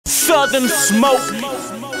Southern smoke.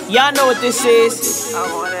 Y'all know what this is. I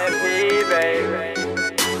want that P, baby.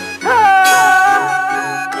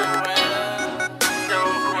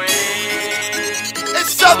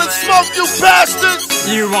 It's Southern smoke, you bastards!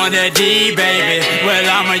 You want that D, baby? Well,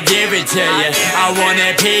 I'ma give it to you. I want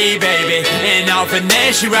that P, baby. And I'll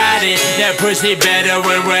finesse you ride it. That pussy better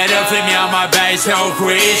when wetter. Flip me on my back so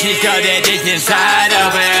quick. She's got that dick inside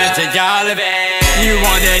of her. Take all of it. You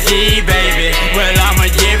want that D, baby? Well, I'ma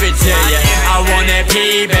give it to you. I want that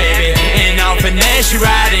P, baby. And I'll finesse you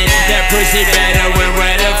ride it. That pussy better when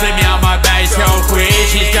wetter. Flip me on my back so quick.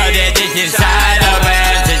 She's got that dick inside of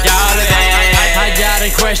her. Take all of it. I got a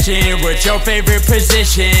question, what's your favorite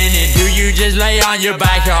position? And do you just lay on your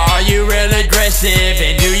back or are you real aggressive?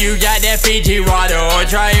 And do you got that Fiji water or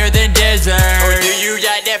drier than desert? Or do you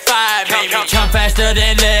got that fire, baby? Come faster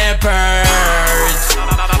than leopards.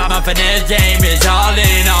 My finesse game is all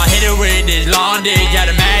in, I'll hit it with this long dick. Got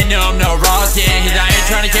a magnum, no raw skin, cause I ain't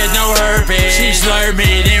tryna catch no herpes. She slurred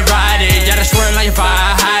me, then ride it, got a swirl like a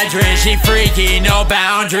fire hydrant. She freaky, no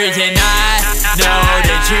boundaries, and I know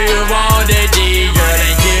that you want the D, girl,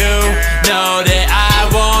 and you know that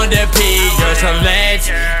I want the P, girl. So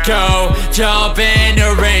let's go, jump in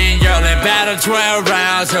the ring, girl, and battle 12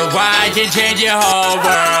 rounds so I can change your whole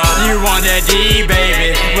world. You want that D,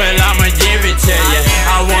 baby? Well, I'ma give it to you.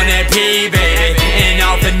 I want that P, baby, and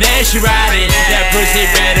I'll finesse you ride it. That pussy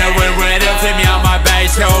better when wetter. Flip me on my back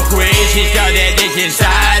so quick. She's got that dick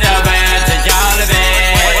inside of her. Take all of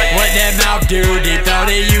it. What that mouth do? Deep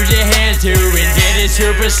throat it, use your hands to. And get it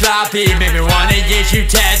super sloppy. Make me wanna get you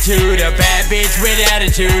tattooed. A bad bitch with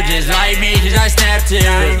attitude, just like me, cause I snap too.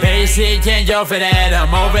 Basic, can't go for that.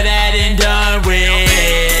 I'm over that and done with.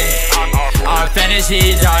 Our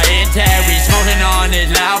fantasies are intact. We smoking on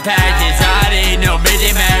this loud pack. It's hot, ain't no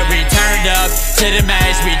midget mad. We turned up to the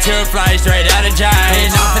max. We took flight straight out of jive.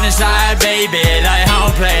 And off in the side, baby, like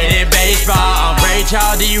home plate in baseball. I'm great,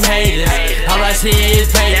 y'all, do you hate it? All I see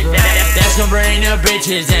is paper. That's gonna bring the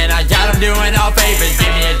bitches, and I got them doing all favors.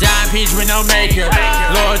 Give me a dime piece with no makeup.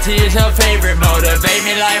 Loyalty is her favorite. Motivate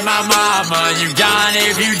me like my mama. You gone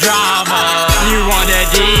if you drama. You want that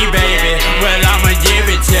D, baby? Well, I'ma give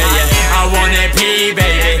it to you. I want that P,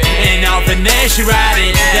 baby, and I'll finesse you ride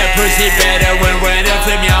it. That pussy better when wetter.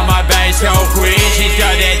 Flip me on my back so quick. She's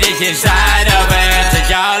got that dick inside of her.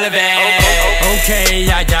 Take all of it. Okay,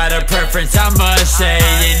 I got a preference, I must say,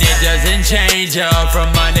 and it doesn't change up from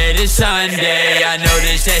Monday to Sunday. I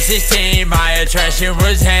noticed at 16 my attraction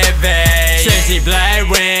was heavy. Sexy black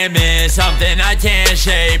women, something I can't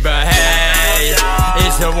shake, but hey,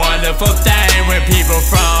 it's a wonderful thing when people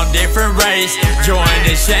from different race join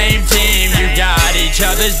the same team. You got each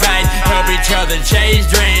other's back, help each other chase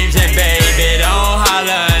dreams, and baby, don't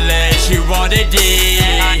holler unless you want a D.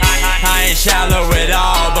 I ain't shallow at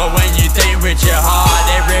all, but when you think with your heart,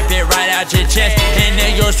 they rip it right out your chest and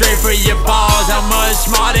they go straight for your balls. I'm much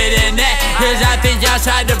smarter than that, cause I think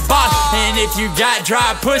outside the box. And if you got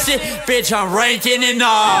dry pussy, bitch, I'm ranking and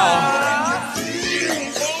all.